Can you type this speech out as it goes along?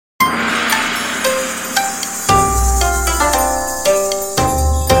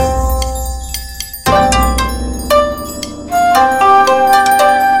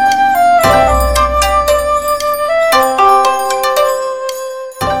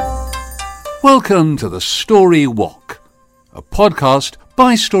Welcome to the Story Walk, a podcast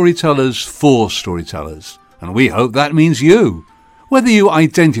by storytellers for storytellers. And we hope that means you, whether you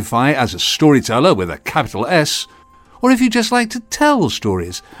identify as a storyteller with a capital S, or if you just like to tell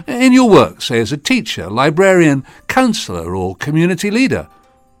stories in your work, say as a teacher, librarian, counsellor or community leader.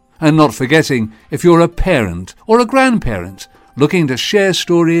 And not forgetting if you're a parent or a grandparent looking to share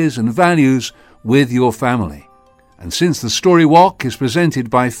stories and values with your family. And since the Story Walk is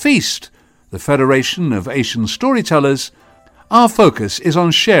presented by Feast, the Federation of Asian Storytellers, our focus is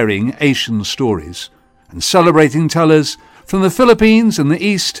on sharing Asian stories and celebrating tellers from the Philippines in the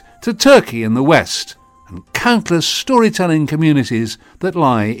east to Turkey in the west, and countless storytelling communities that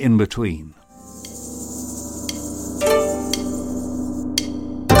lie in between.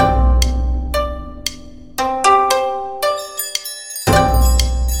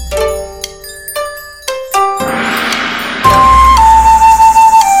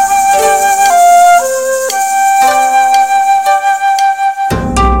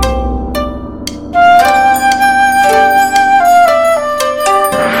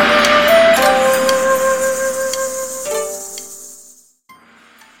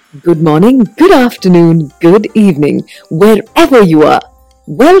 Good morning, good afternoon, good evening, wherever you are.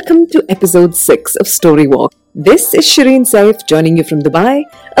 Welcome to episode 6 of Story Walk. This is Shireen Saif joining you from Dubai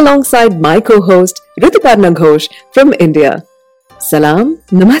alongside my co-host Rituparna Ghosh from India. Salam,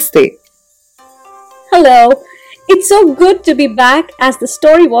 namaste. Hello, it's so good to be back as the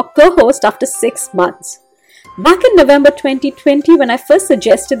Story Walk co-host after 6 months. Back in November 2020, when I first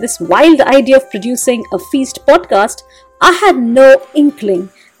suggested this wild idea of producing a Feast podcast, I had no inkling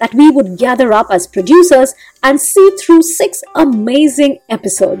that we would gather up as producers and see through 6 amazing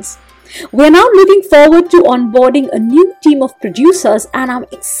episodes. We are now looking forward to onboarding a new team of producers, and I'm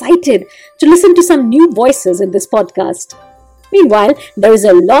excited to listen to some new voices in this podcast. Meanwhile, there is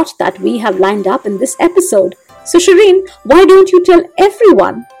a lot that we have lined up in this episode. So Shireen, why don't you tell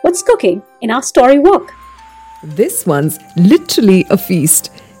everyone what's cooking in our Story Walk? This one's literally a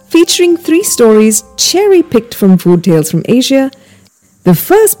feast, featuring 3 stories cherry-picked from Food Tales from Asia, the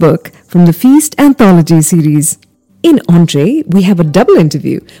first book from the Feast Anthology series. In Entree, we have a double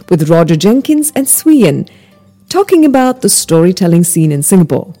interview with Roger Jenkins and Sweeyan, talking about the storytelling scene in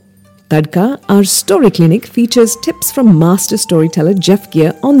Singapore. Tadka, our story clinic, features tips from master storyteller Jeff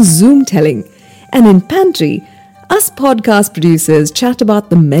Gear on Zoom telling. And in Pantry, us podcast producers chat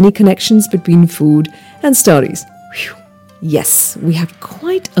about the many connections between food and stories. Whew. Yes, we have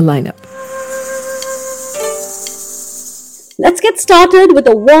quite a lineup. Let's get started with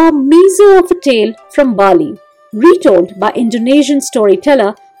a warm miso of a tale from Bali, retold by Indonesian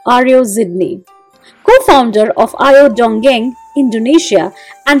storyteller Aryo Zidni. Co-founder of Ayo Dongeng, Indonesia,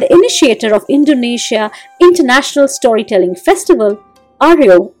 and the initiator of Indonesia International Storytelling Festival,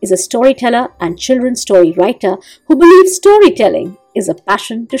 Aryo is a storyteller and children's story writer who believes storytelling is a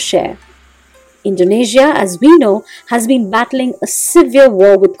passion to share. Indonesia, as we know, has been battling a severe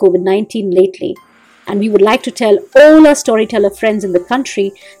war with COVID-19 lately. And we would like to tell all our storyteller friends in the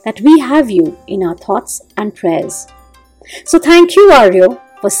country that we have you in our thoughts and prayers. So thank you, Aryo,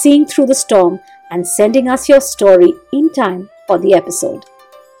 for seeing through the storm and sending us your story in time for the episode.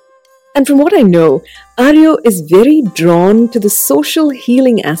 And from what I know, Aryo is very drawn to the social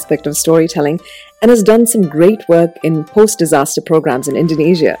healing aspect of storytelling and has done some great work in post-disaster programs in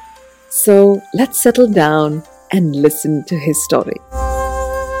Indonesia. So let's settle down and listen to his story.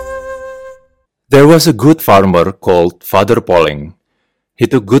 There was a good farmer called Father Poleng. He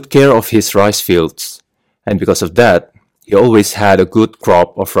took good care of his rice fields, and because of that, he always had a good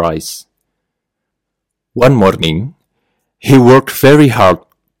crop of rice. One morning, he worked very hard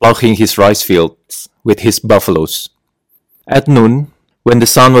plowing his rice fields with his buffaloes. At noon, when the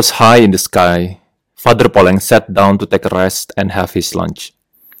sun was high in the sky, Father Poleng sat down to take a rest and have his lunch.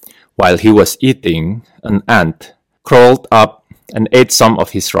 While he was eating, an ant crawled up and ate some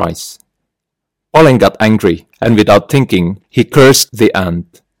of his rice. Poleng got angry, and without thinking, he cursed the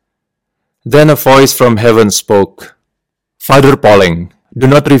ant. Then a voice from heaven spoke, "Father Poleng, do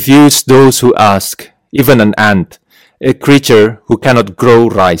not refuse those who ask. Even an ant, a creature who cannot grow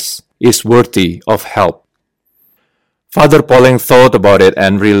rice, is worthy of help." Father Poleng thought about it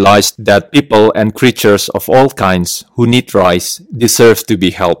and realized that people and creatures of all kinds who need rice deserve to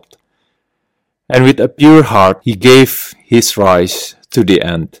be helped. And with a pure heart, he gave his rice to the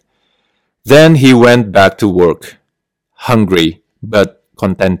ant. Then he went back to work, hungry but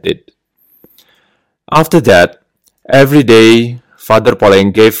contented. After that, every day, Father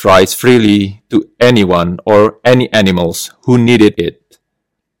Poleng gave rice freely to anyone or any animals who needed it.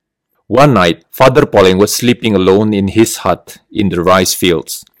 One night, Father Poleng was sleeping alone in his hut in the rice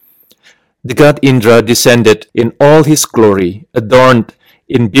fields. The god Indra descended in all his glory, adorned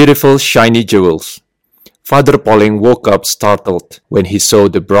in beautiful shiny jewels. Father Polling woke up startled when he saw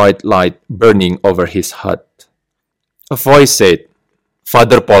the bright light burning over his hut. A voice said,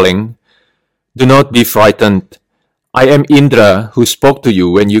 "Father Polling, do not be frightened. I am Indra who spoke to you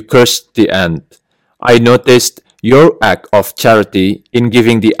when you cursed the ant. I noticed your act of charity in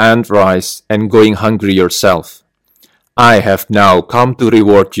giving the ant rice and going hungry yourself. I have now come to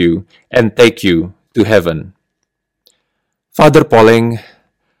reward you and take you to heaven." Father Polling,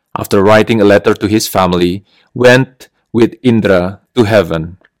 after writing a letter to his family, went with Indra to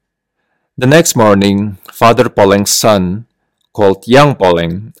heaven. The next morning, Father Polling's son, called Young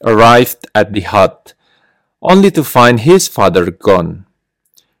Polling, arrived at the hut, only to find his father gone.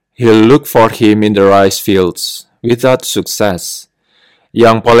 He looked for him in the rice fields, without success.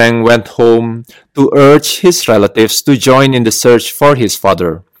 Young Polling went home to urge his relatives to join in the search for his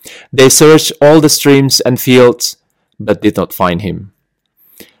father. They searched all the streams and fields, but did not find him.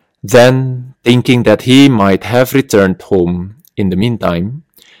 Then, thinking that he might have returned home in the meantime,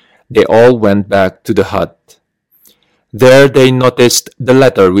 they all went back to the hut. There they noticed the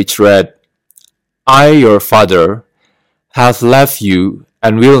letter which read, "I, your father, have left you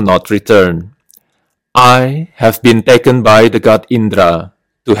and will not return. I have been taken by the god Indra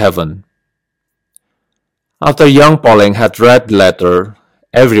to heaven." After Young Polling had read the letter,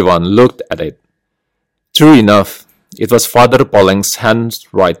 everyone looked at it. True enough, it was Father Polling's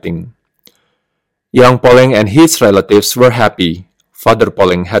handwriting. Young Polling and his relatives were happy Father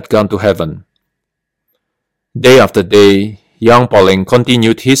Polling had gone to heaven. Day after day, Young Polling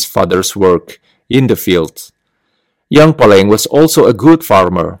continued his father's work in the fields. Young Polling was also a good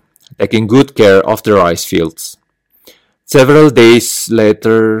farmer, taking good care of the rice fields. Several days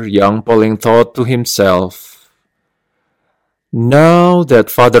later, Young Polling thought to himself, "Now that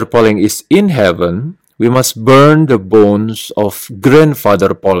Father Polling is in heaven, we must burn the bones of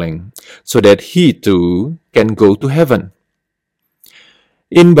Grandfather Polling so that he too can go to heaven."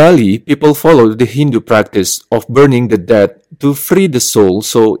 In Bali, people follow the Hindu practice of burning the dead to free the soul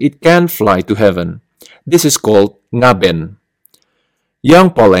so it can fly to heaven. This is called ngaben.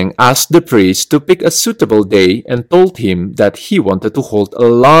 Young Polling asked the priest to pick a suitable day and told him that he wanted to hold a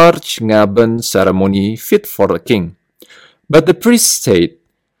large ngaben ceremony fit for a king. But the priest said,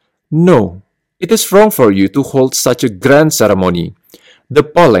 "No, it is wrong for you to hold such a grand ceremony. The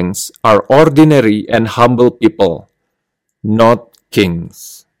Pollings are ordinary and humble people, not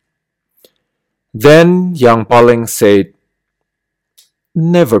kings." Then Young Polling said,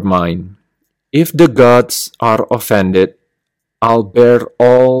 "Never mind. If the gods are offended, I'll bear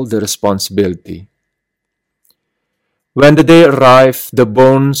all the responsibility." When the day arrived, the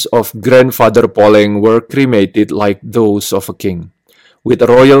bones of Grandfather Polling were cremated like those of a king, with a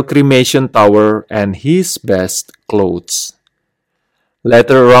royal cremation tower and his best clothes.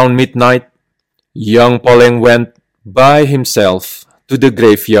 Later, around midnight, Young Polling went by himself to the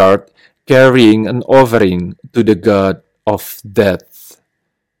graveyard carrying an offering to the god of death.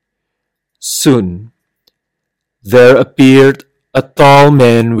 Soon, there appeared a tall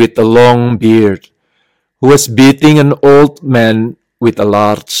man with a long beard, who was beating an old man with a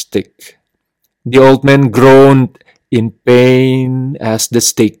large stick. The old man groaned in pain as the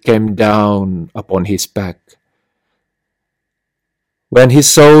stick came down upon his back. When he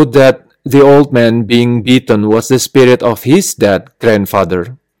saw that the old man being beaten was the spirit of his dead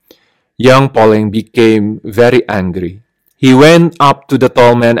grandfather, Young Polling became very angry. He went up to the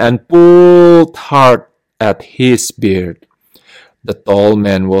tall man and pulled hard at his beard. The tall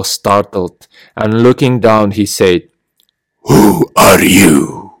man was startled, and looking down he said, "Who are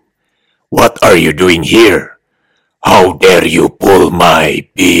you? What are you doing here? How dare you pull my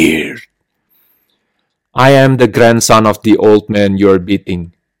beard?" "I am the grandson of the old man you are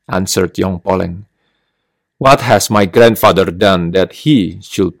beating," answered Young Polling. "What has my grandfather done that he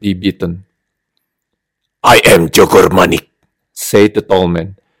should be beaten?" "I am Jogormanik," said the tall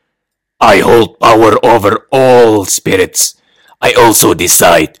man. "I hold power over all spirits. I also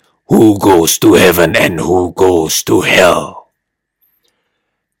decide who goes to heaven and who goes to hell.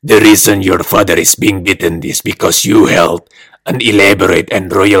 The reason your father is being beaten is because you held an elaborate and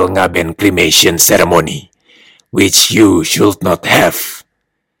royal ngaben cremation ceremony, which you should not have.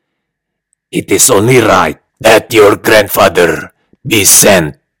 It is only right that your grandfather be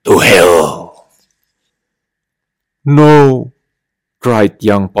sent to hell." "No," cried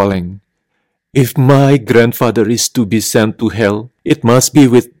Young Polling. "If my grandfather is to be sent to hell, it must be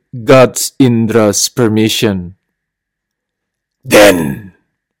with God's Indra's permission." "Then,"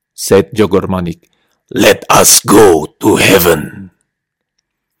 said Jogormanik, "let us go to heaven."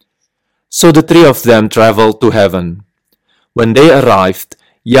 So the three of them traveled to heaven. When they arrived,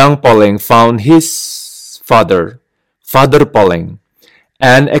 young Poling found his father, Father Poling,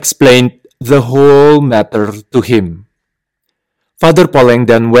 and explained the whole matter to him. Father Poling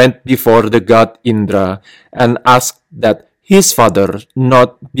then went before the god Indra and asked that his father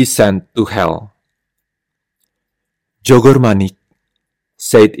not be sent to hell. Jogor Manik,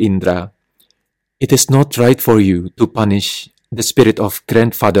 said Indra, it is not right for you to punish the spirit of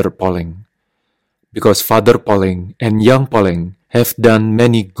grandfather Poling, because Father Poling and young Poling have done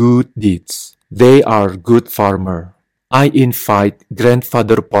many good deeds. They are good farmer. I invite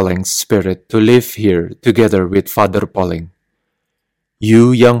grandfather Poling's spirit to live here together with Father Poling.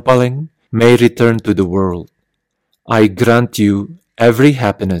 You, young Poling, may return to the world. I grant you every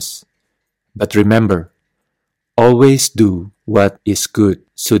happiness. But remember, always do what is good,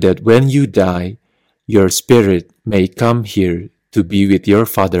 so that when you die, your spirit may come here to be with your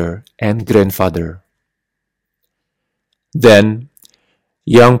father and grandfather. Then,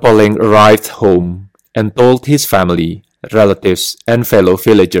 young Poling arrived home and told his family, relatives, and fellow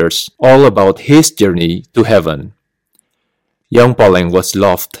villagers all about his journey to heaven. Young Poling was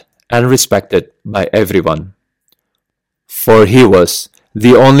loved and respected by everyone, for he was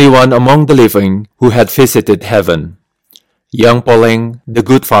the only one among the living who had visited heaven. Young Poling, the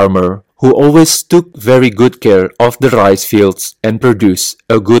good farmer, who always took very good care of the rice fields and produced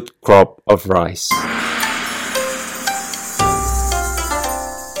a good crop of rice.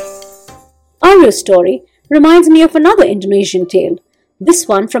 Aryo's story reminds me of another Indonesian tale, this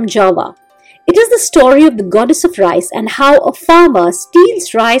one from Java. It is the story of the goddess of rice and how a farmer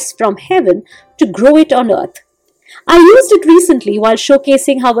steals rice from heaven to grow it on earth. I used it recently while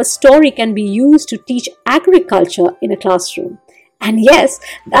showcasing how a story can be used to teach agriculture in a classroom. And yes,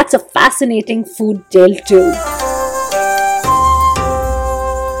 that's a fascinating food tale too.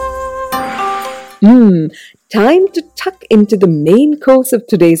 Time to tuck into the main course of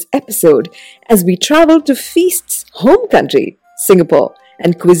today's episode as we travel to Feast's home country, Singapore,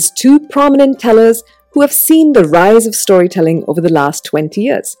 and quiz two prominent tellers who have seen the rise of storytelling over the last 20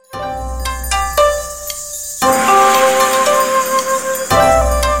 years.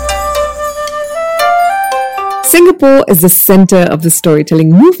 Singapore is the center of the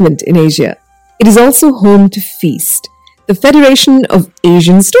storytelling movement in Asia. It is also home to Feast, the Federation of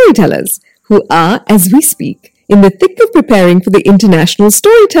Asian Storytellers, who are, as we speak, in the thick of preparing for the International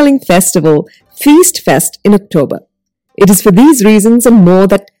Storytelling Festival, Feast Fest, in October. It is for these reasons and more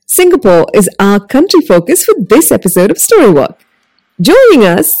that Singapore is our country focus for this episode of Storywalk. Joining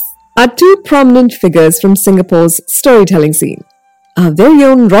us are two prominent figures from Singapore's storytelling scene. Our very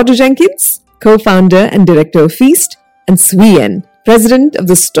own Roger Jenkins, co-founder and director of Feast, and Swee Yen, president of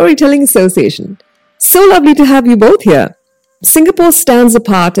the Storytelling Association. So lovely to have you both here. Singapore stands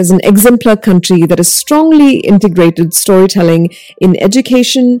apart as an exemplar country that has strongly integrated storytelling in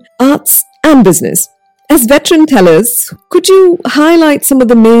education, arts, and business. As veteran tellers, could you highlight some of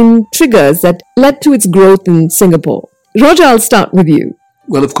the main triggers that led to its growth in Singapore? Roger, I'll start with you.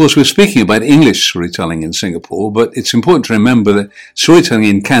 Well, of course, we're speaking about English storytelling in Singapore, but it's important to remember that storytelling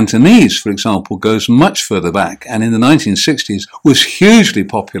in Cantonese, for example, goes much further back, and in the 1960s was hugely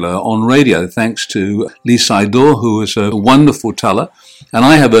popular on radio thanks to Lee Sai-dor, who was a wonderful teller. And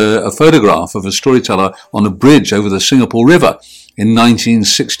I have a photograph of a storyteller on a bridge over the Singapore River in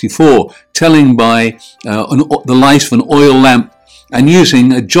 1964, telling by the light of an oil lamp and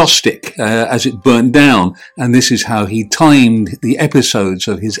using a joss stick as it burnt down. And this is how he timed the episodes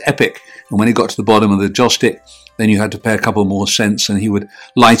of his epic. And when he got to the bottom of the joss stick, then you had to pay a couple more cents and he would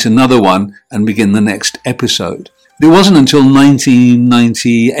light another one and begin the next episode. It wasn't until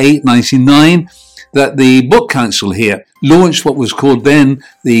 1998, 99 that the Book Council here launched what was called then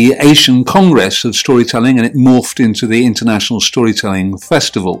the Asian Congress of Storytelling, and it morphed into the International Storytelling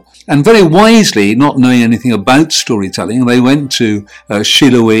Festival. And very wisely, not knowing anything about storytelling, they went to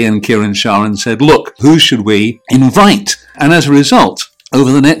Sheila Wee and Kiran Shah and said, look, who should we invite? And as a result,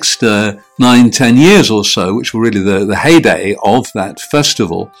 over the next 9-10 years or so, which were really the heyday of that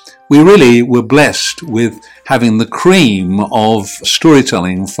festival, we really were blessed with having the cream of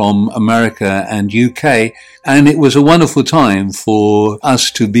storytelling from America and UK. And it was a wonderful time for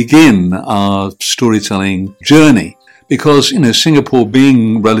us to begin our storytelling journey. Because, Singapore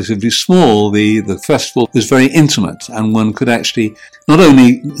being relatively small, the festival was very intimate and one could actually not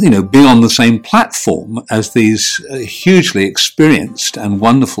only, be on the same platform as these hugely experienced and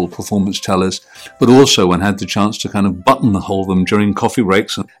wonderful performance tellers, but also one had the chance to kind of buttonhole them during coffee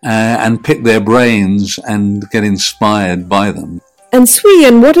breaks and pick their brains and get inspired by them. And Swee,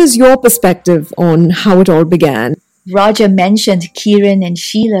 and what is your perspective on how it all began? Roger mentioned Kieran and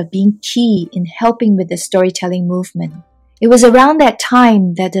Sheila being key in helping with the storytelling movement. It was around that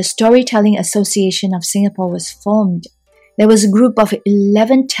time that the Storytelling Association of Singapore was formed. There was a group of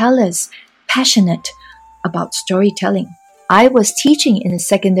 11 tellers passionate about storytelling. I was teaching in a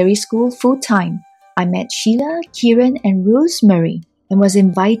secondary school full-time. I met Sheila, Kieran, and Rosemary and was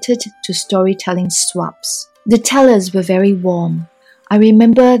invited to storytelling swaps. The tellers were very warm. I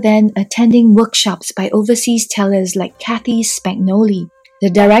remember then attending workshops by overseas tellers like Kathy Spagnoli, the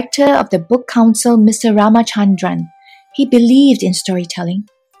director of the Book Council, Mr. Ramachandran. He believed in storytelling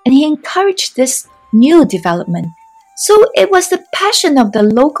and he encouraged this new development. So it was the passion of the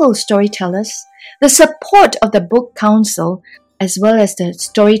local storytellers, the support of the Book Council, as well as the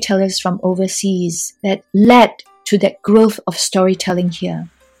storytellers from overseas that led to that growth of storytelling here.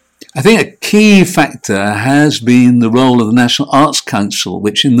 I think a key factor has been the role of the National Arts Council,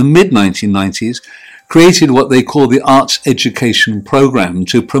 which in the mid-1990s created what they call the Arts Education Programme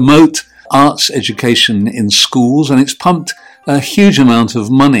to promote arts education in schools, and it's pumped a huge amount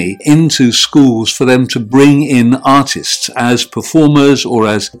of money into schools for them to bring in artists as performers or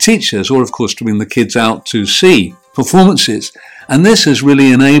as teachers, or of course to bring the kids out to see performances. And this has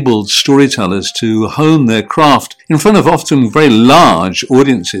really enabled storytellers to hone their craft in front of often very large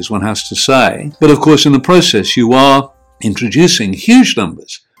audiences, one has to say. But of course, in the process, you are introducing huge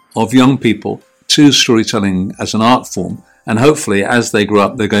numbers of young people to storytelling as an art form. And hopefully, as they grow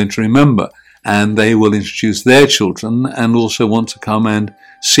up, they're going to remember. And they will introduce their children and also want to come and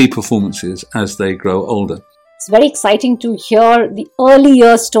see performances as they grow older. It's very exciting to hear the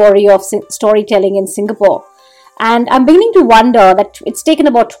earlier story of storytelling in Singapore. And I'm beginning to wonder that it's taken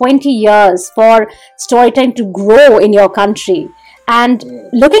about 20 years for storytelling to grow in your country. And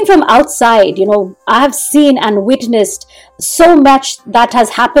looking from outside, I have seen and witnessed so much that has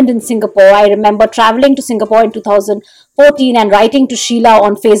happened in Singapore. I remember traveling to Singapore in 2014 and writing to Sheila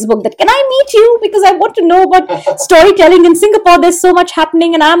on Facebook that, can I meet you? Because I want to know about storytelling in Singapore. There's so much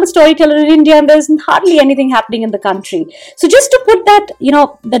happening and I'm a storyteller in India and there's hardly anything happening in the country. So just to put that,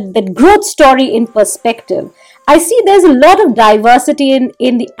 that growth story in perspective, I see there's a lot of diversity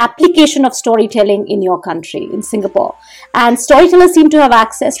in the application of storytelling in your country, in Singapore. And storytellers seem to have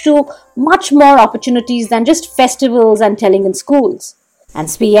access to much more opportunities than just festivals and telling in schools. And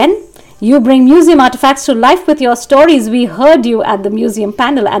Spian, you bring museum artifacts to life with your stories. We heard you at the museum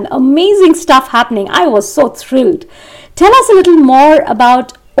panel and amazing stuff happening. I was so thrilled. Tell us a little more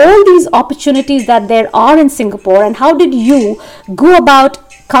about all these opportunities that there are in Singapore and how did you go about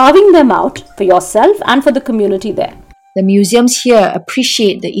carving them out for yourself and for the community there? The museums here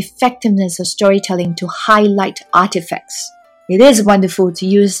appreciate the effectiveness of storytelling to highlight artifacts. It is wonderful to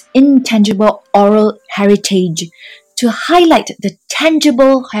use intangible oral heritage to highlight the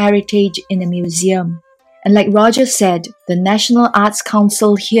tangible heritage in a museum. And like Roger said, the National Arts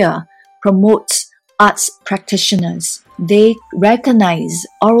Council here promotes arts practitioners. They recognize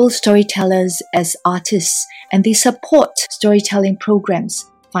oral storytellers as artists and they support storytelling programs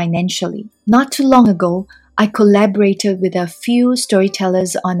financially. Not too long ago, I collaborated with a few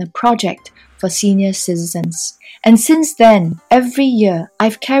storytellers on a project for senior citizens. And since then, every year,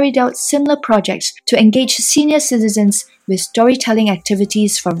 I've carried out similar projects to engage senior citizens with storytelling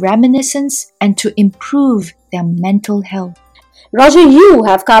activities for reminiscence and to improve their mental health. Roger, you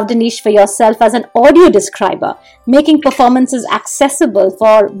have carved a niche for yourself as an audio describer, making performances accessible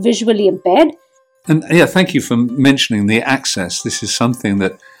for visually impaired. And thank you for mentioning the access. This is something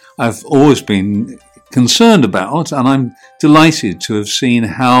that I've always been concerned about, and I'm delighted to have seen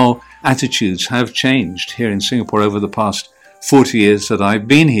how attitudes have changed here in Singapore over the past 40 years that I've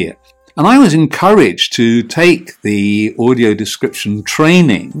been here. And I was encouraged to take the audio description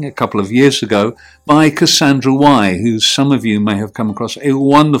training a couple of years ago by Cassandra Y, who some of you may have come across, a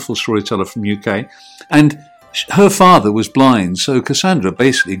wonderful storyteller from UK. And her father was blind, so Cassandra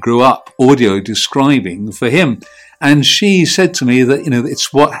basically grew up audio describing for him. And she said to me that,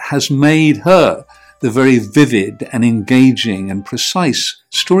 it's what has made her the very vivid and engaging and precise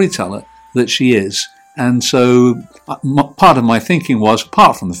storyteller that she is. And so part of my thinking was,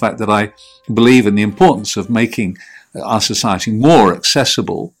 apart from the fact that I believe in the importance of making our society more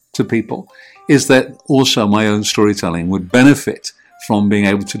accessible to people, is that also my own storytelling would benefit from being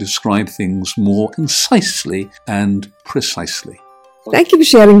able to describe things more concisely and precisely. Thank you for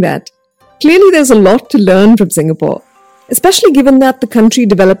sharing that. Clearly, there's a lot to learn from Singapore, especially given that the country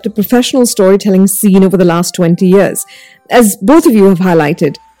developed a professional storytelling scene over the last 20 years, as both of you have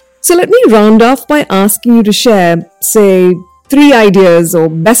highlighted. So let me round off by asking you to share, say, 3 ideas or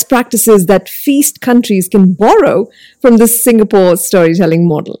best practices that feast countries can borrow from this Singapore storytelling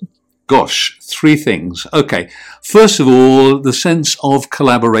model. Gosh, three things. Okay, first of all, the sense of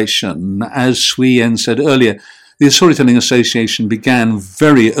collaboration. As Sui Yen said earlier, the Storytelling Association began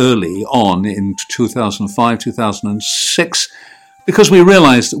very early on in 2005, 2006, because we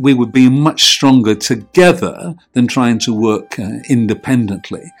realized that we would be much stronger together than trying to work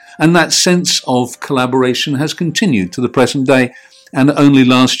independently. And that sense of collaboration has continued to the present day. And only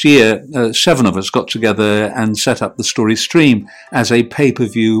last year, 7 of us got together and set up the Story Stream as a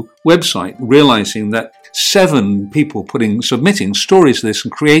pay-per-view website, realizing that 7 people submitting stories to this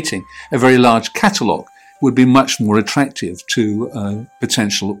and creating a very large catalogue would be much more attractive to a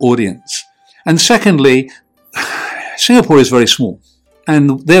potential audience. And secondly, Singapore is very small,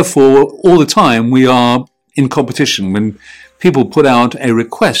 and therefore all the time we are in competition. When people put out a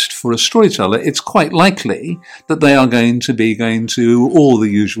request for a storyteller, it's quite likely that they are going to all the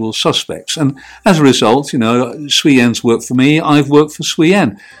usual suspects. And as a result, Sui Yen's worked for me, I've worked for Sui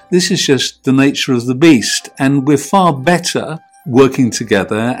Yen. This is just the nature of the beast, and we're far better working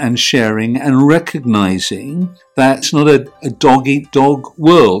together and sharing and recognizing that it's not a dog-eat-dog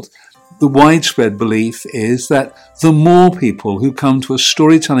world. The widespread belief is that the more people who come to a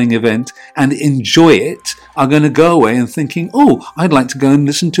storytelling event and enjoy it are going to go away and thinking, oh, I'd like to go and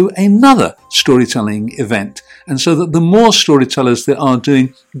listen to another storytelling event. And so that the more storytellers that are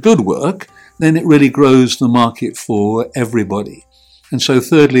doing good work, then it really grows the market for everybody. And so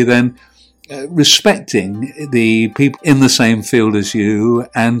thirdly then, respecting the people in the same field as you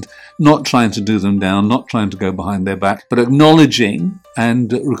and not trying to do them down, not trying to go behind their back, but acknowledging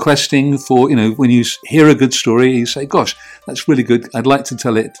and requesting for, when you hear a good story, you say, gosh, that's really good, I'd like to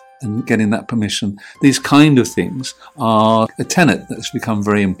tell it, and getting that permission. These kind of things are a tenet that's become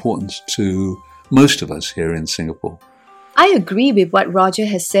very important to most of us here in Singapore. I agree with what Roger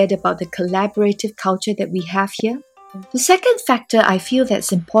has said about the collaborative culture that we have here. The second factor I feel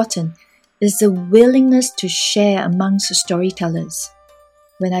that's important is the willingness to share amongst storytellers.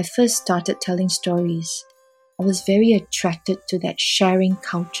 When I first started telling stories, I was very attracted to that sharing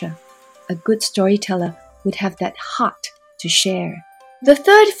culture. A good storyteller would have that heart to share. The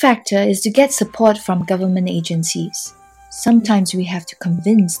third factor is to get support from government agencies. Sometimes we have to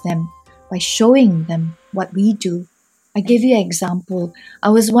convince them by showing them what we do. I give you an example. I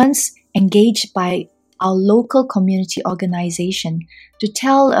was once engaged by our local community organization to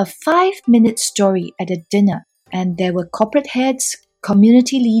tell a 5-minute story at a dinner, and there were corporate heads,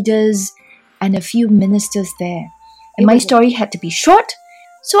 community leaders, and a few ministers there. And my story had to be short,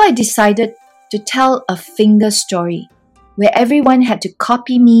 so I decided to tell a finger story where everyone had to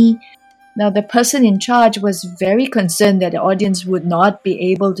copy me. Now, the person in charge was very concerned that the audience would not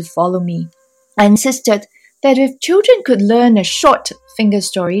be able to follow me. I insisted that if children could learn a short finger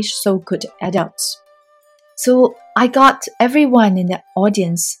story, so could adults. So I got everyone in the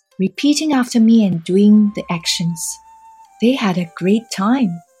audience repeating after me and doing the actions. They had a great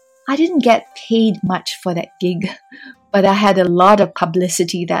time. I didn't get paid much for that gig, but I had a lot of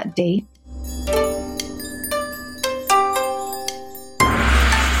publicity that day.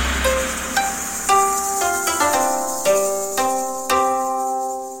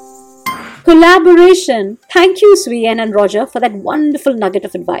 Collaboration. Thank you, Sui Yen and Roger, for that wonderful nugget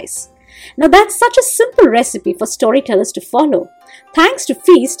of advice. Now that's such a simple recipe for storytellers to follow. Thanks to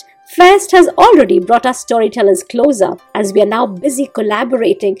Feast, Fest has already brought us storytellers closer as we are now busy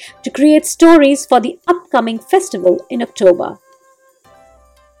collaborating to create stories for the upcoming festival in October.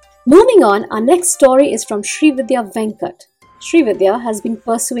 Moving on, our next story is from Srividya Venkat. Srividya has been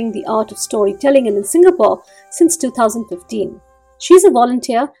pursuing the art of storytelling in Singapore since 2015. She is a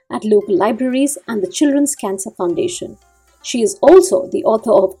volunteer at local libraries and the Children's Cancer Foundation. She is also the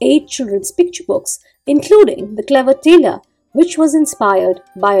author of 8 children's picture books, including The Clever Tailor, which was inspired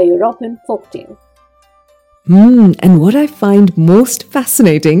by a European folktale. And what I find most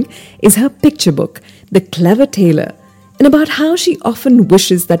fascinating is her picture book, The Clever Tailor, and about how she often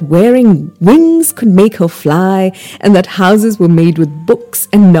wishes that wearing wings could make her fly and that houses were made with books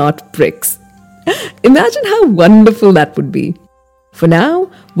and not bricks. Imagine how wonderful that would be. For now,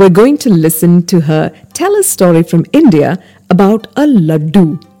 we're going to listen to her tell a story from India about a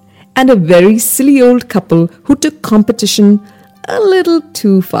laddu and a very silly old couple who took competition a little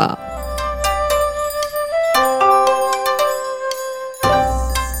too far.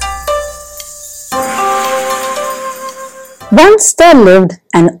 Once there lived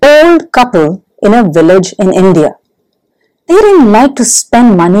an old couple in a village in India. They didn't like to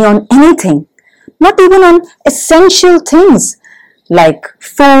spend money on anything, not even on essential things like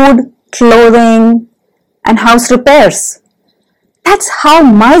food, clothing, and house repairs. That's how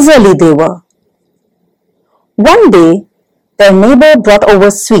miserly they were. One day, their neighbor brought over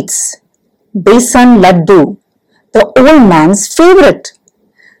sweets besan laddu, the old man's favorite.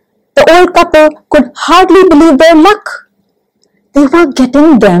 The old couple could hardly believe their luck. They were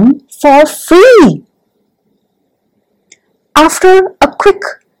getting them for free. After a quick,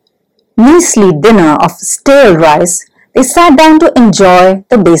 measly dinner of stale rice, they sat down to enjoy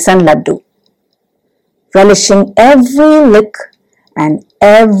the besan laddu, relishing every lick and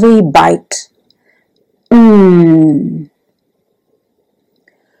every bite.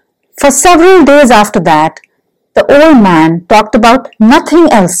 For several days after that, the old man talked about nothing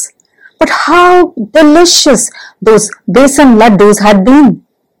else but how delicious those besan laddus had been.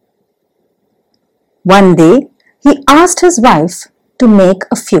 One day, he asked his wife to make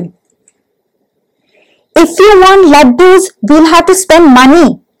a few. "If you want laddus, we'll have to spend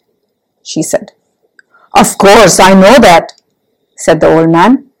money," she said. "Of course, I know that," said the old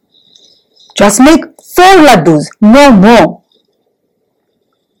man. "Just make 4 laddus, no more."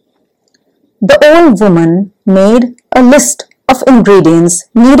 The old woman made a list of ingredients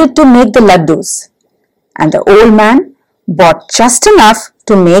needed to make the laddus, and the old man bought just enough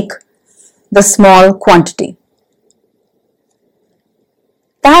to make the small quantity.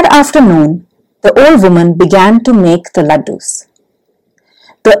 That afternoon, the old woman began to make the laddus.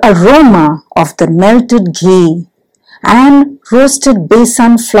 The aroma of the melted ghee and roasted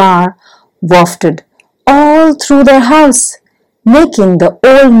besan flour wafted all through their house, making the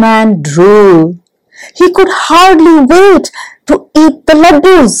old man drool. He could hardly wait to eat the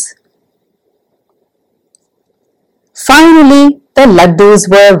laddus. Finally, the laddus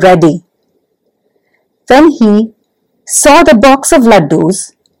were ready. When he saw the box of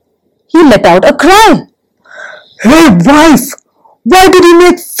laddus, he let out a cry. "Hey wife, why did you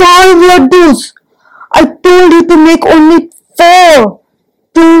make 5 laddus? I told you to make only 4,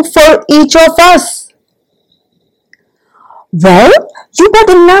 2 for each of us." "Well, you bought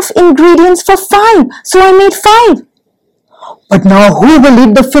enough ingredients for 5, so I made 5. But now who will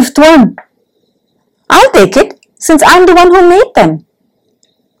eat the 5th one?" "I'll take it, since I'm the one who made them."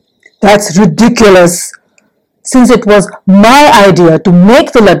 "That's ridiculous. Since it was my idea to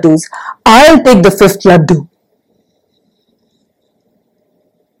make the laddus, I'll take the 5th laddu."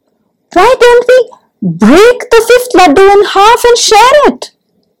 "Why don't we break the 5th laddu in half and share it?"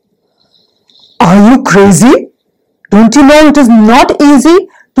 "Are you crazy? Don't you know it is not easy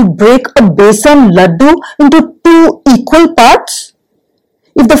to break a besan laddu into 2 equal parts?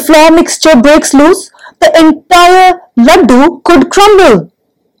 If the flour mixture breaks loose, the entire laddu could crumble."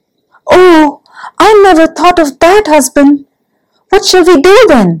 "Oh, I never thought of that, husband. What shall we do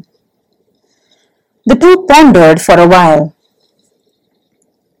then?" The two pondered for a while.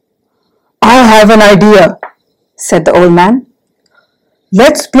 "I have an idea," said the old man.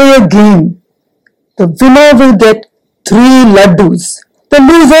 "Let's play a game. The winner will get 3 laddus. The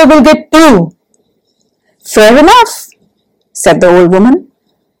loser will get 2. "Fair enough," said the old woman.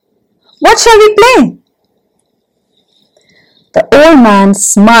 "What shall we play?" The old man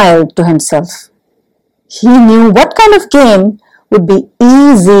smiled to himself. He knew what kind of game would be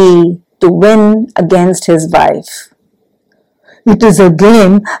easy to win against his wife. "It is a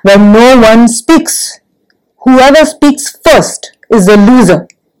game where no one speaks. Whoever speaks first is the loser.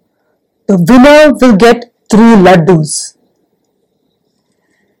 The winner will get 3 laddus."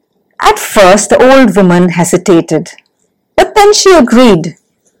 At first, the old woman hesitated, but then she agreed,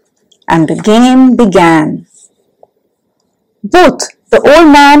 and the game began. Both the old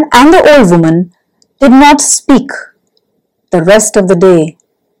man and the old woman did not speak the rest of the day,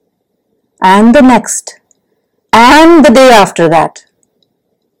 and the next, and the day after that.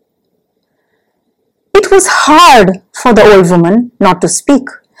 It was hard for the old woman not to speak,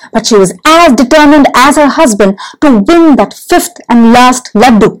 but she was as determined as her husband to win that 5th and last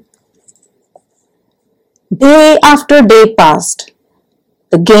laddu. Day after day passed.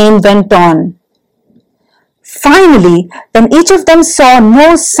 The game went on. Finally, when each of them saw no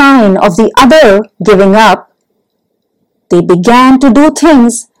sign of the other giving up, they began to do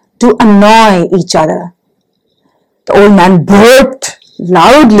things to annoy each other. The old man burped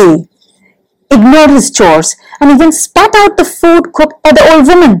loudly, ignored his chores, and even spat out the food cooked by the old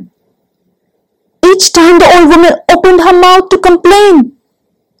woman. Each time the old woman opened her mouth to complain,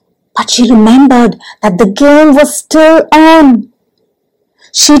 but she remembered that the game was still on.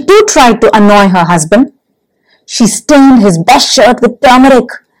 She too tried to annoy her husband. She stained his best shirt with turmeric,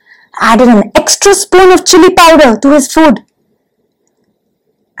 added an extra spoon of chili powder to his food,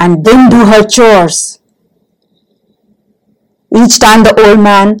 and didn't do her chores. Each time the old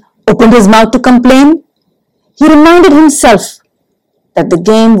man opened his mouth to complain, he reminded himself that the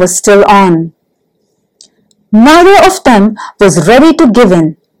game was still on. Neither of them was ready to give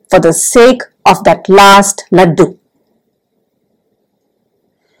in, for the sake of that last laddu.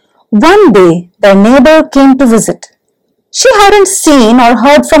 One day, their neighbor came to visit. She hadn't seen or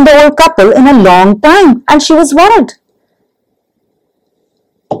heard from the old couple in a long time, and she was worried.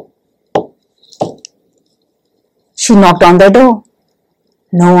 She knocked on their door.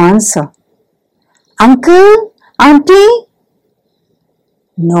 No answer. Uncle? Auntie?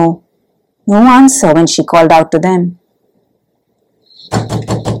 No answer when she called out to them.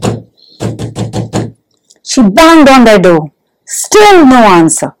 She banged on their door. Still no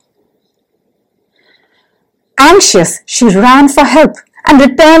answer. Anxious, she ran for help and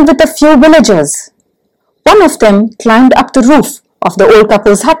returned with a few villagers. One of them climbed up the roof of the old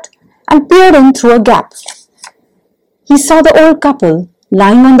couple's hut and peered in through a gap. He saw the old couple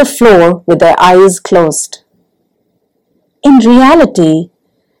lying on the floor with their eyes closed. In reality,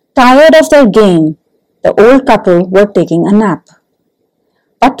 tired of their game, the old couple were taking a nap.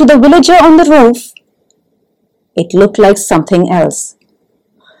 But to the villager on the roof, it looked like something else.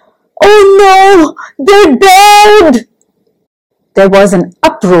 "Oh no! They're dead!" There was an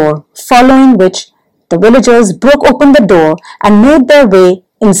uproar, following which the villagers broke open the door and made their way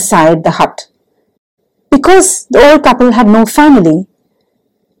inside the hut. Because the old couple had no family,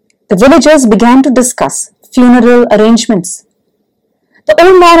 the villagers began to discuss funeral arrangements. The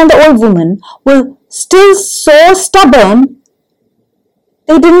old man and the old woman were still so stubborn,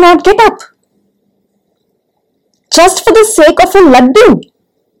 they did not get up. Just for the sake of a laddu.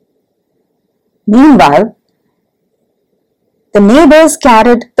 Meanwhile, the neighbors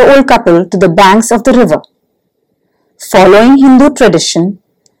carried the old couple to the banks of the river. Following Hindu tradition,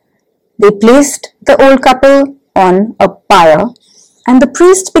 they placed the old couple on a pyre and the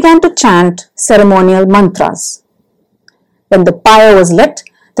priest began to chant ceremonial mantras. When the pyre was lit,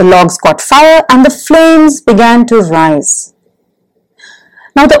 the logs caught fire and the flames began to rise.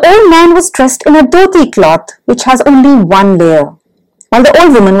 Now the old man was dressed in a dhoti cloth which has only one layer, while the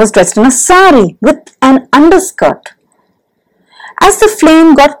old woman was dressed in a sari with an underskirt. As the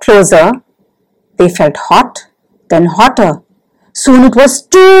flame got closer, they felt hot, then hotter. Soon it was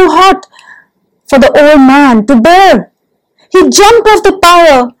too hot for the old man to bear. He jumped off the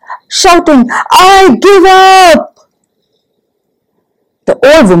pyre, shouting, "I give up!" The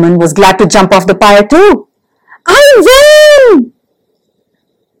old woman was glad to jump off the pyre too. "I win!"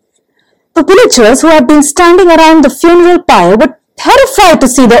 The villagers who had been standing around the funeral pyre were terrified to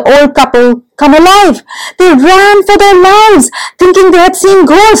see the old couple come alive. They ran for their lives, thinking they had seen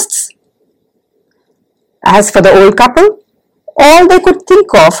ghosts. As for the old couple, all they could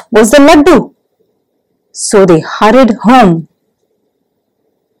think of was the laddu. So they hurried home,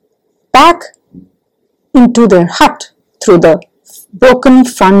 back into their hut through the broken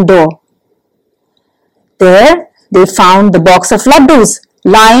front door. There they found the box of laddus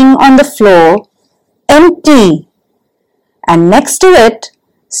lying on the floor, empty, and next to it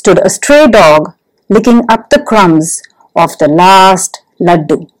stood a stray dog licking up the crumbs of the last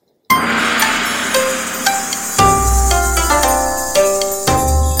laddu.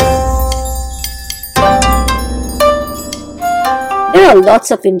 There are lots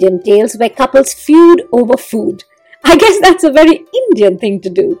of Indian tales where couples feud over food. I guess that's a very Indian thing to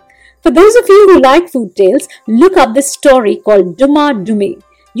do. For those of you who like food tales, look up this story called Duma Dumi.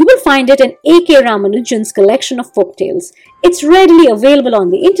 You will find it in A.K. Ramanujan's collection of folk tales. It's readily available on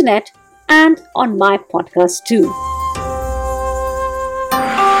the internet and on my podcast too.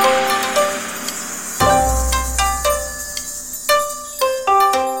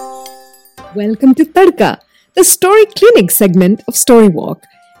 Welcome to Tadka, the Story Clinic segment of Storywalk,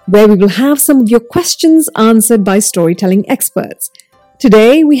 where we will have some of your questions answered by storytelling experts.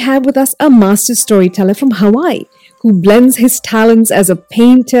 Today, we have with us a master storyteller from Hawaii who blends his talents as a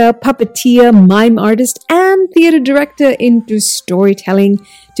painter, puppeteer, mime artist, and theater director into storytelling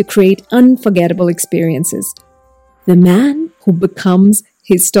to create unforgettable experiences. The man who becomes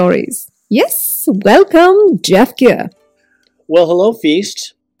his stories. Yes, welcome, Jeff Gear. Well, hello,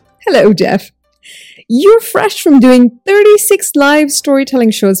 Feast. Hello, Jeff. You're fresh from doing 36 live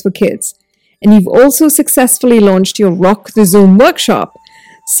storytelling shows for kids, and you've also successfully launched your Rock the Zoom workshop.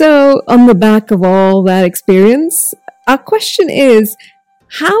 So, on the back of all that experience, our question is,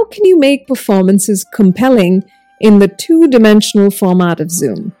 how can you make performances compelling in the two-dimensional format of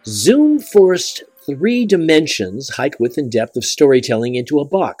Zoom? Zoom forced 3 dimensions, height, width, and depth of storytelling into a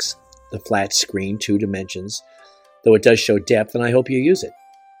box. The flat screen, 2 dimensions, though it does show depth, and I hope you use it.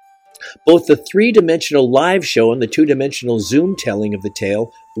 Both the 3-dimensional live show and the 2-dimensional Zoom telling of the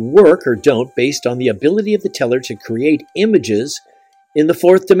tale work or don't based on the ability of the teller to create images in the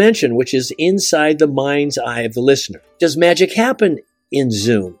 4th dimension, which is inside the mind's eye of the listener. Does magic happen in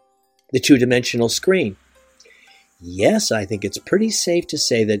Zoom? the two-dimensional screen. Yes, I think it's pretty safe to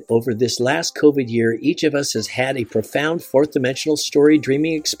say that over this last COVID year, each of us has had a profound fourth-dimensional story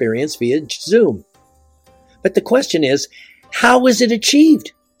dreaming experience via Zoom. But the question is, how is it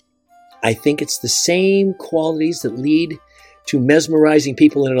achieved? I think it's the same qualities that lead to mesmerizing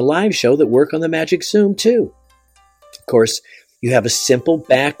people in a live show that work on the Magic Zoom too. Of course, you have a simple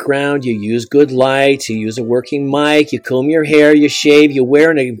background, you use good light, you use a working mic, you comb your hair, you shave, you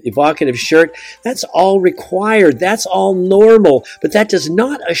wear an evocative shirt. That's all required. That's all normal. But that does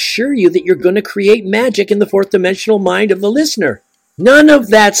not assure you that you're going to create magic in the fourth dimensional mind of the listener. None of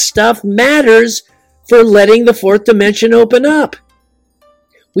that stuff matters for letting the fourth dimension open up.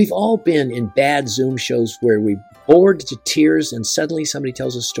 We've all been in bad Zoom shows where we bored to tears and suddenly somebody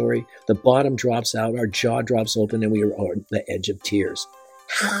tells a story, the bottom drops out, our jaw drops open, and we are on the edge of tears.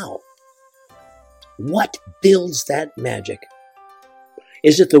 How? What builds that magic?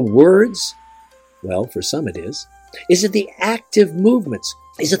 Is it the words? Well, for some it is. Is it the active movements?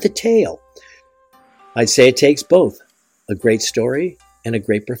 Is it the tale? I'd say it takes both, a great story and a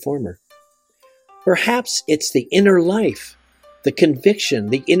great performer. Perhaps it's the inner life, the conviction,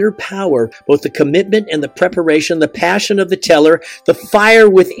 the inner power, both the commitment and the preparation, the passion of the teller, the fire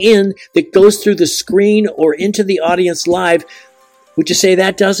within that goes through the screen or into the audience live. Would you say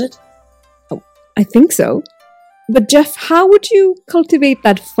that does it? Oh, I think so. But Jeff, how would you cultivate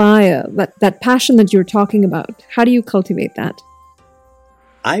that fire, that passion that you're talking about? How do you cultivate that?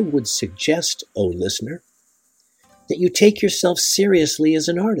 I would suggest, listener, that you take yourself seriously as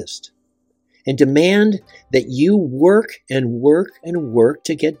an artist and demand that you work and work and work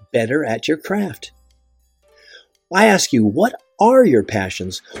to get better at your craft. I ask you, what are your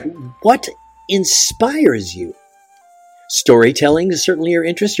passions? What inspires you? Storytelling is certainly your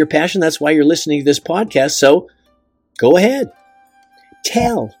interest, your passion. That's why you're listening to this podcast. So go ahead.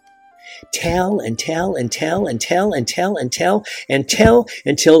 Tell. Tell and tell and tell and tell and tell and tell and tell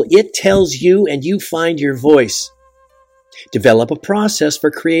until it tells you and you find your voice. Develop a process for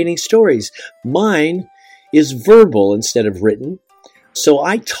creating stories. Mine is verbal instead of written, so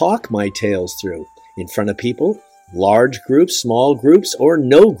I talk my tales through in front of people, large groups, small groups, or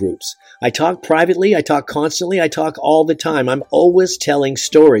no groups. I talk privately, I talk constantly, I talk all the time. I'm always telling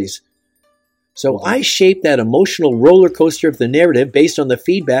stories. So I shape that emotional roller coaster of the narrative based on the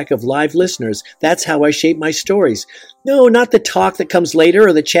feedback of live listeners. That's how I shape my stories. No, not the talk that comes later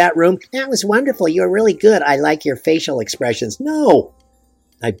or the chat room. That was wonderful. You're really good. I like your facial expressions. No,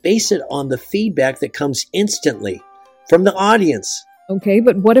 I base it on the feedback that comes instantly from the audience. Okay,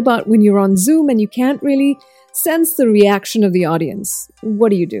 but what about when you're on Zoom and you can't really sense the reaction of the audience? What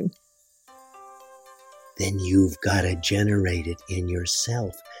do you do? Then you've got to generate it in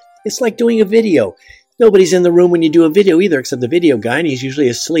yourself. It's like doing a video. Nobody's in the room when you do a video either, except the video guy, and he's usually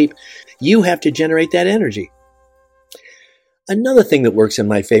asleep. You have to generate that energy. Another thing that works in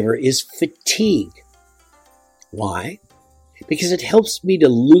my favor is fatigue. Why? Because it helps me to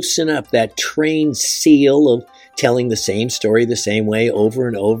loosen up that trained seal of telling the same story the same way over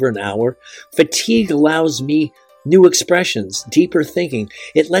and over an hour. Fatigue allows me new expressions, deeper thinking.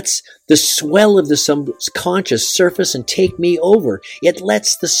 It lets the swell of the subconscious surface and take me over. It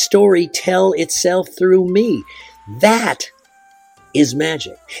lets the story tell itself through me. That is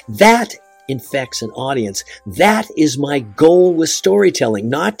magic. That infects an audience. That is my goal with storytelling,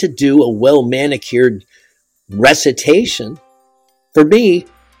 not to do a well-manicured recitation. For me,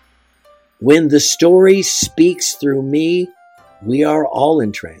 when the story speaks through me, we are all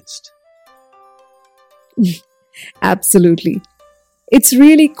entranced. Absolutely. It's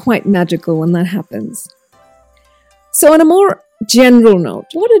really quite magical when that happens. So on a more general note,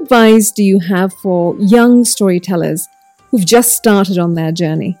 what advice do you have for young storytellers who've just started on their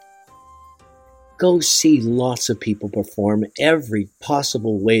journey? Go see lots of people perform every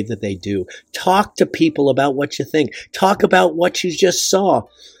possible way that they do. Talk to people about what you think. Talk about what you just saw.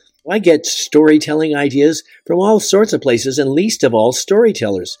 I get storytelling ideas from all sorts of places, and least of all,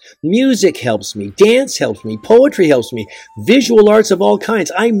 storytellers. Music helps me. Dance helps me. Poetry helps me. Visual arts of all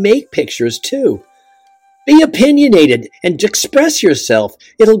kinds. I make pictures too. Be opinionated and express yourself.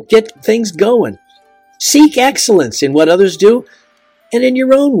 It'll get things going. Seek excellence in what others do and in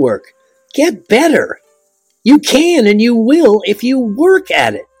your own work. Get better. You can and you will if you work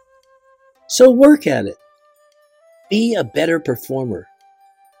at it. So work at it. Be a better performer.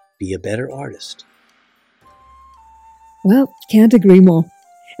 Be a better artist. Well, can't agree more.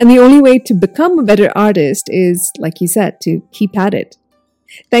 And the only way to become a better artist is, like you said, to keep at it.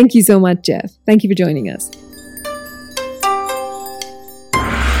 Thank you so much, Jeff. Thank you for joining us.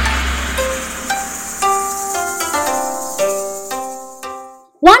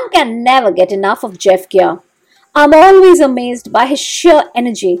 One can never get enough of Jeff Gear. I'm always amazed by his sheer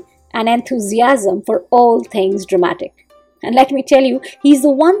energy and enthusiasm for all things dramatic. And let me tell you, he's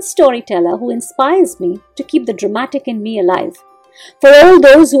the one storyteller who inspires me to keep the dramatic in me alive. For all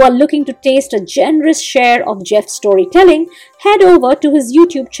those who are looking to taste a generous share of Jeff's storytelling, head over to his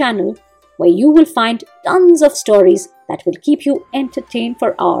YouTube channel, where you will find tons of stories that will keep you entertained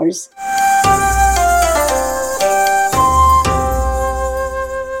for hours.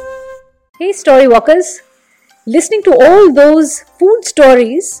 Hey Storywalkers! Listening to all those food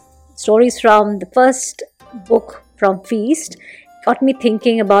stories from the first book from Feast, got me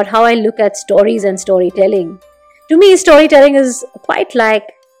thinking about how I look at stories and storytelling. To me, storytelling is quite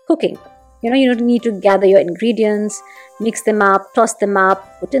like cooking. You don't need to gather your ingredients, mix them up, toss them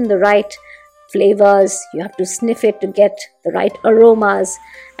up, put in the right flavors. You have to sniff it to get the right aromas,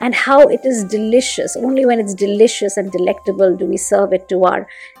 and how it is delicious. Only when it's delicious and delectable do we serve it to our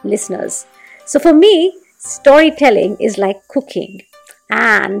listeners. So for me, storytelling is like cooking,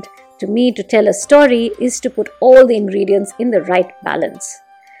 and to me, to tell a story is to put all the ingredients in the right balance.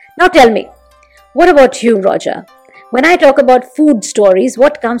 Now tell me, what about you, Roger? When I talk about food stories,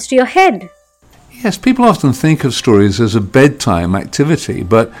 what comes to your head? Yes, people often think of stories as a bedtime activity,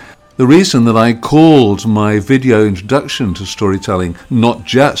 but the reason that I called my video introduction to storytelling not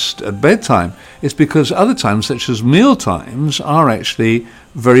just at bedtime is because other times, such as meal times, are actually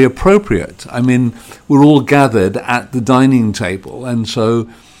very appropriate. I mean, we're all gathered at the dining table, and so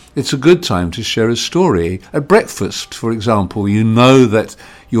it's a good time to share a story. At breakfast, for example, you know that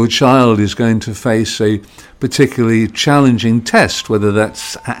your child is going to face a particularly challenging test, whether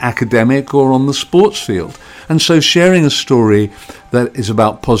that's academic or on the sports field. And so sharing a story that is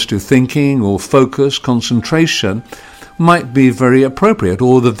about positive thinking or focus, concentration, might be very appropriate,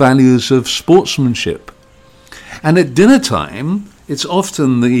 or the values of sportsmanship. And at dinner time, it's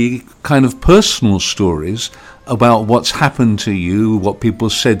often the kind of personal stories about what's happened to you, what people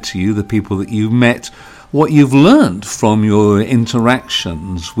said to you, the people that you've met, what you've learned from your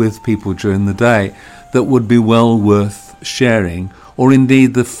interactions with people during the day that would be well worth sharing, or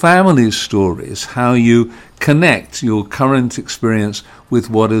indeed the family stories, how you connect your current experience with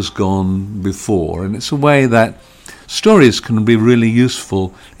what has gone before. And it's a way that stories can be really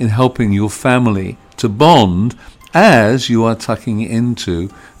useful in helping your family to bond as you are tucking into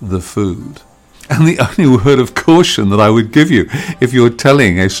the food. And the only word of caution that I would give you if you're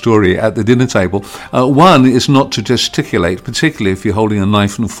telling a story at the dinner table, one is not to gesticulate, particularly if you're holding a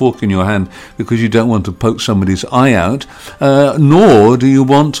knife and fork in your hand, because you don't want to poke somebody's eye out, nor do you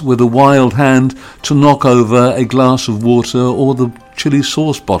want, with a wild hand, to knock over a glass of water or the chili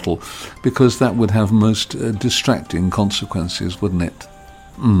sauce bottle, because that would have most distracting consequences, wouldn't it?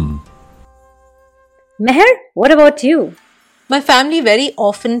 Meher, what about you? My family very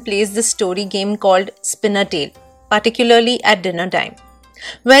often plays this story game called Spin a Tale, particularly at dinner time,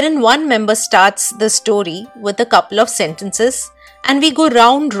 wherein one member starts the story with a couple of sentences and we go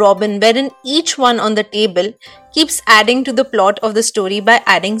round robin, wherein each one on the table keeps adding to the plot of the story by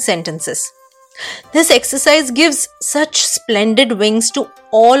adding sentences. This exercise gives such splendid wings to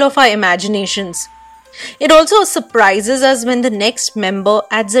all of our imaginations. It also surprises us when the next member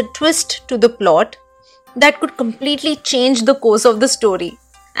adds a twist to the plot that could completely change the course of the story,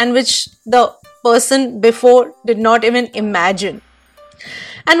 and which the person before did not even imagine.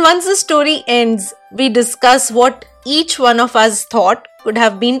 And once the story ends, we discuss what each one of us thought could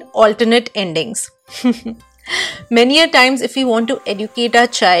have been alternate endings. Many a times, if we want to educate our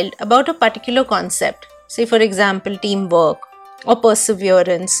child about a particular concept, say for example teamwork or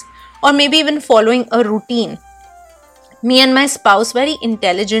perseverance, or maybe even following a routine, me and my spouse very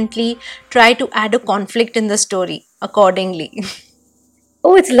intelligently try to add a conflict in the story accordingly.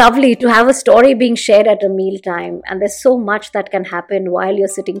 Oh, it's lovely to have a story being shared at a mealtime, and there's so much that can happen while you're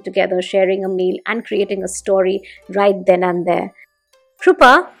sitting together sharing a meal and creating a story right then and there.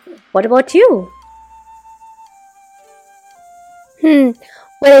 Krupa, what about you?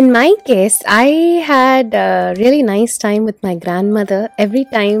 Well, in my case, I had a really nice time with my grandmother every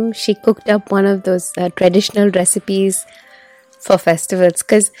time she cooked up one of those traditional recipes for festivals,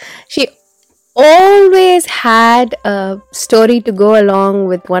 because she always had a story to go along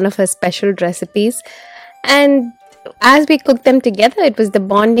with one of her special recipes. And as we cooked them together, it was the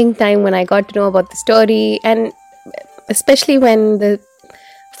bonding time when I got to know about the story, and especially when the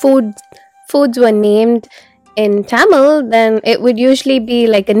foods were named in Tamil, then it would usually be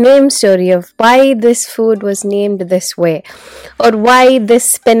like a name story of why this food was named this way, or why this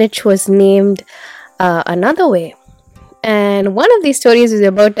spinach was named another way. And one of these stories is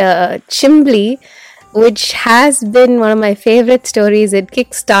about a chimbli which has been one of my favorite stories. It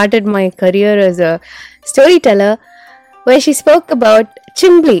kick-started my career as a storyteller, where she spoke about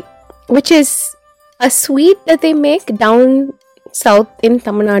chimbli, which is a sweet that they make down south in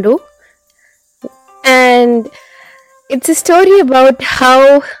Tamil Nadu. And it's a story about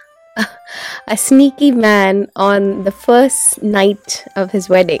how a sneaky man on the first night of his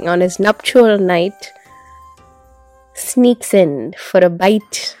wedding, on his nuptial night, sneaks in for a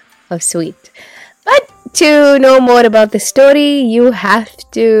bite of sweet. But to know more about the story, you have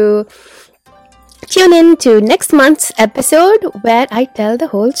to tune in to next month's episode where I tell the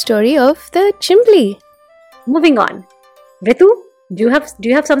whole story of the chimbli. Moving on. Ritu, do you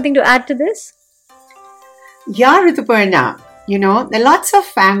have something to add to this? Yeah, Rituparna. There are lots of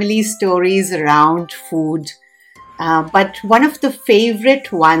family stories around food. But one of the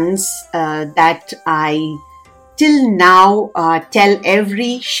favorite ones that I till now tell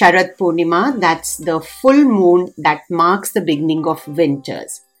every Sharad Purnima, that's the full moon that marks the beginning of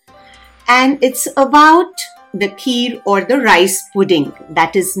winters. And it's about the kheer or the rice pudding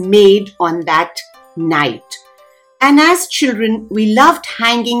that is made on that night. And as children, we loved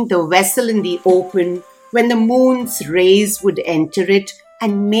hanging the vessel in the open when the moon's rays would enter it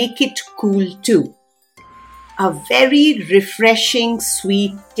and make it cool too. A very refreshing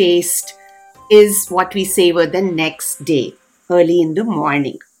sweet taste is what we savor the next day, early in the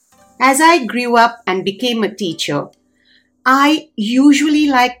morning. As I grew up and became a teacher, I usually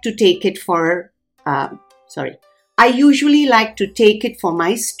like to take it for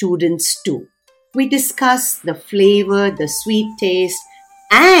my students too. We discuss the flavor, the sweet taste,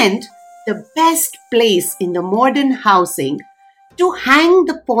 and the best place in the modern housing to hang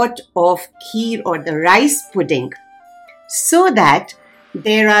the pot of kheer or the rice pudding so that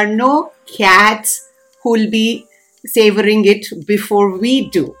there are no cats who will be savoring it before we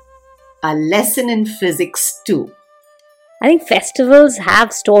do. A lesson in physics too. I think festivals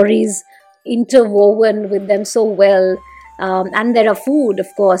have stories interwoven with them so well. And there are food, of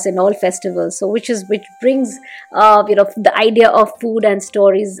course, in all festivals. So which brings the idea of food and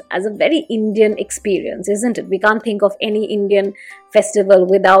stories as a very Indian experience, isn't it? We can't think of any Indian festival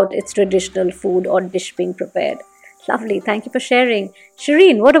without its traditional food or dish being prepared. Lovely. Thank you for sharing.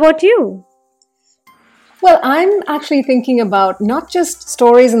 Shireen, what about you? Well, I'm actually thinking about not just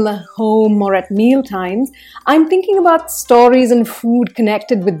stories in the home or at meal times. I'm thinking about stories and food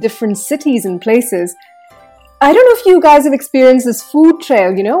connected with different cities and places. I don't know if you guys have experienced this food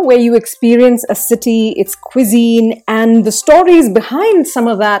trail, where you experience a city, its cuisine, and the stories behind some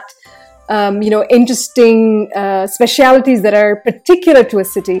of that, interesting specialities that are particular to a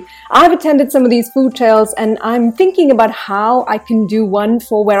city. I've attended some of these food trails, and I'm thinking about how I can do one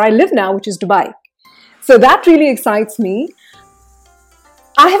for where I live now, which is Dubai. So that really excites me.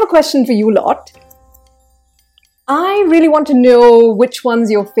 I have a question for you lot. I really want to know which one's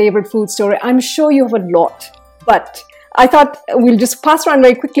your favorite food story. I'm sure you have a lot. But I thought we'll just pass around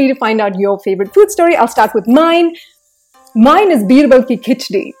very quickly to find out your favorite food story. I'll start with mine. Mine is Birbal ki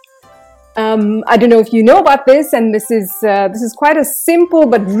khichdi. I don't know if you know about this, and this is quite a simple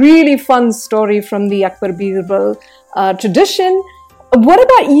but really fun story from the Akbar Birbal tradition. What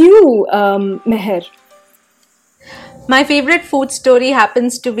about you, Meher? My favorite food story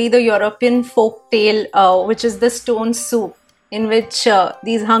happens to be the European folk tale, which is the stone soup, in which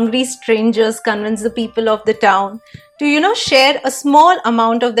these hungry strangers convince the people of the town to, share a small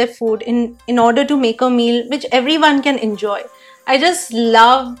amount of their food in order to make a meal which everyone can enjoy. I just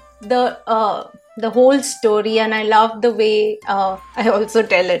love the whole story, and I love the way I also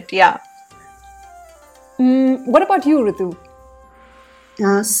tell it. Yeah. What about you, Ritu?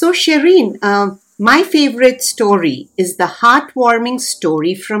 So Shireen, my favorite story is the heartwarming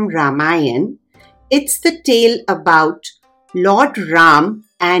story from Ramayana. It's the tale about Lord Ram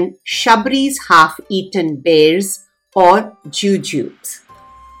and Shabri's half-eaten bears or jujubes.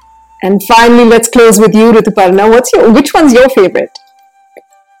 And finally, let's close with you, Rituparna. Which one's your favorite?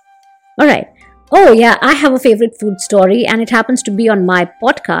 All right. Oh yeah, I have a favorite food story, and it happens to be on my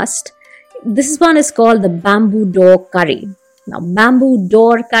podcast. This one is called the Bamboo Door Curry. Now, Bamboo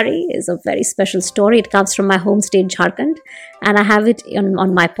Door Curry is a very special story. It comes from my home state, Jharkhand, and I have it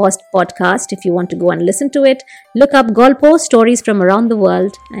on my podcast. If you want to go and listen to it, look up Golpo Stories from Around the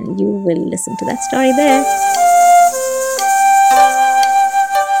World, and you will listen to that story there.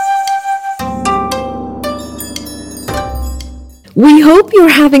 We hope you're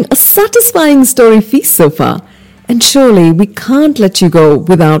having a satisfying story feast so far. And surely we can't let you go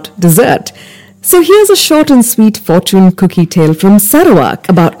without dessert. So here's a short and sweet fortune cookie tale from Sarawak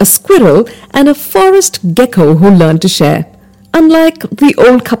about a squirrel and a forest gecko who learned to share. unlike the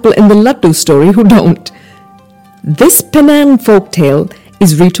old couple in the Laddu story who don't. This Penang folktale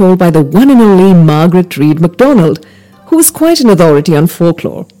is retold by the one and only Margaret Reed MacDonald, who is quite an authority on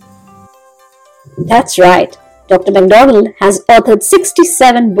folklore. That's right. Dr. MacDonald has authored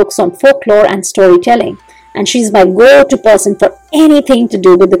 67 books on folklore and storytelling, and she's my go-to person for anything to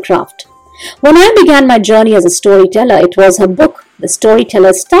do with the craft. When I began my journey as a storyteller, it was her book, The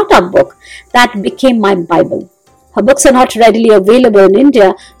Storyteller Startup Book, that became my Bible. Her books are not readily available in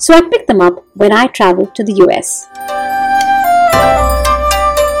India, so I picked them up when I traveled to the US.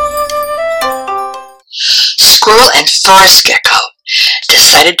 Squirrel and forest gecko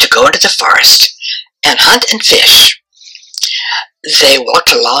decided to go into the forest and hunt and fish. They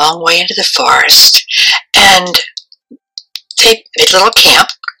walked a long way into the forest and they made a little camp.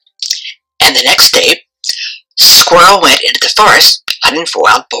 And the next day, Squirrel went into the forest hunting for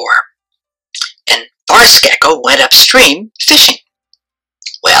wild boar. And forest gecko went upstream fishing.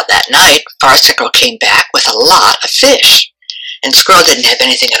 Well, that night, forest gecko came back with a lot of fish. And Squirrel didn't have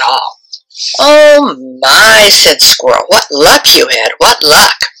anything at all. "Oh my," said Squirrel, "what luck you had, what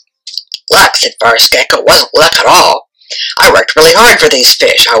luck." "Luck," said forest gecko, "wasn't luck at all. I worked really hard for these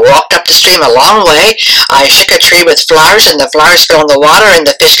fish. I walked up the stream a long way. I shook a tree with flowers, and the flowers fell in the water, and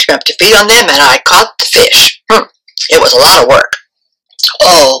the fish came up to feed on them, and I caught the fish. It was a lot of work."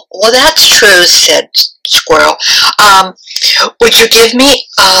 "Oh, well, that's true," said Squirrel. Would you give me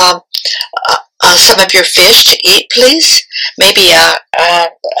some of your fish to eat, please? Maybe a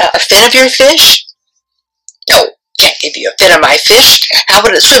fin of your fish?" "No, can't give you a fin of my fish. How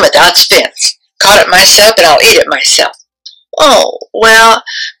would it swim without its fins? Caught it myself, and I'll eat it myself." "Oh, well,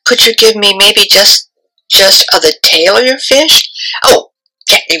 could you give me maybe just of the tail of your fish?" "Oh,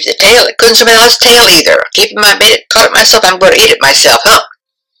 can't give you the tail. It couldn't swim without its tail either. Caught it myself, I'm going to eat it myself, huh?"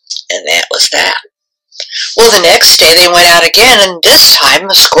 And that was that. Well, the next day they went out again, and this time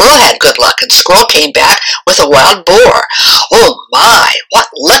a squirrel had good luck, and Squirrel came back with a wild boar. "Oh my, what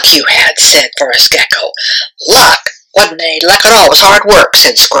luck you had," said forest gecko. "Luck? Wasn't any luck at all. It was hard work,"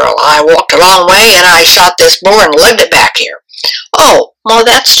 said Squirrel. "I walked a long way, and I shot this boar and lugged it back here." "Oh, well,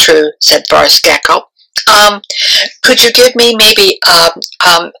 that's true," said forest gecko. Could you give me maybe a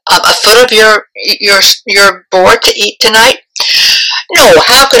foot of your boar to eat tonight?" "No,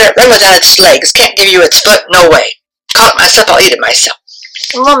 how could it run without its legs? Can't give you its foot, no way. Caught it myself, I'll eat it myself."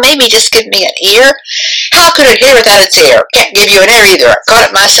 "Well, maybe just give me an ear." "How could it hear without its ear? Can't give you an ear either. Caught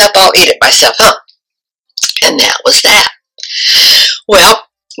it myself, I'll eat it myself, huh?" And that was that. Well,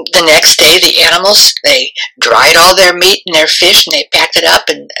 the next day the animals, they dried all their meat and their fish, and they packed it up,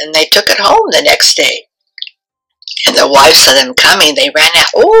 and they took it home the next day. And the wives saw them coming. They ran out.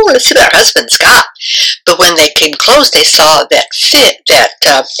 "Oh, let's see what our husband's got." But when they came close, they saw that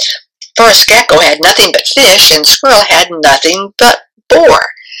forest gecko had nothing but fish, and Squirrel had nothing but boar.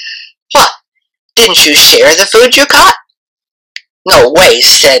 "What? Didn't you share the food you caught?" "No way,"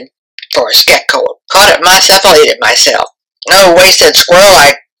 said forest gecko. "Caught it myself, I'll eat it myself." "No way," said Squirrel.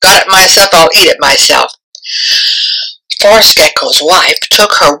 "I got it myself, I'll eat it myself." Forest gecko's wife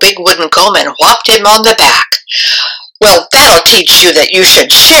took her big wooden comb and whopped him on the back. "Well, that'll teach you that you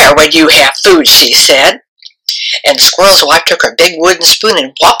should share when you have food," she said. And Squirrel's wife took her big wooden spoon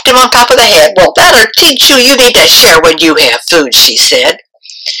and whopped him on top of the head. "Well, that'll teach you need to share when you have food," she said.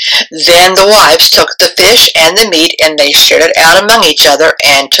 Then the wives took the fish and the meat, and they shared it out among each other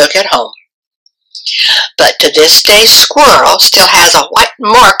and took it home. But to this day, Squirrel still has a white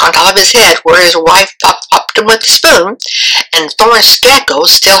mark on top of his head where his wife whopped him with the spoon, and forest gecko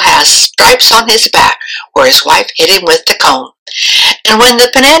still has stripes on his back where his wife hit him with the comb. And when the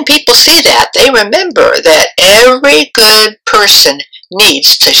Penang people see that, they remember that every good person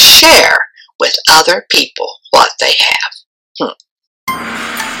needs to share with other people what they have.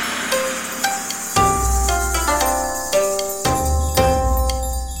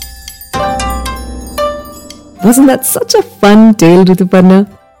 Wasn't that such a fun tale, Rituparna?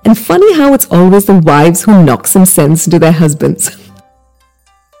 And funny how it's always the wives who knock some sense into their husbands.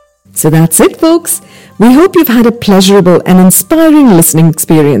 So that's it, folks. We hope you've had a pleasurable and inspiring listening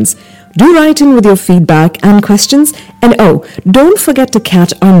experience. Do write in with your feedback and questions. And don't forget to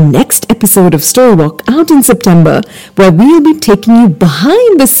catch our next episode of Storywalk out in September, where we'll be taking you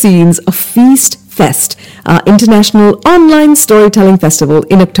behind the scenes of Feast Fest, our international online storytelling festival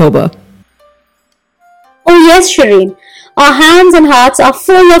in October. Oh yes, Shireen. Our hands and hearts are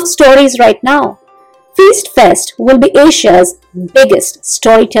full of stories right now. Feast Fest will be Asia's biggest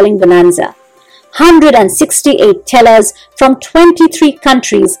storytelling bonanza. 168 tellers from 23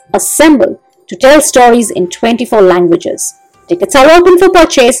 countries assemble to tell stories in 24 languages. Tickets are open for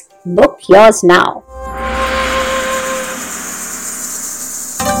purchase. Book yours now.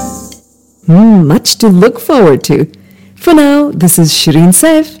 Much to look forward to. For now, this is Shireen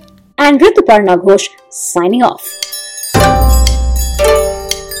Saif and Rituparna Ghosh signing off.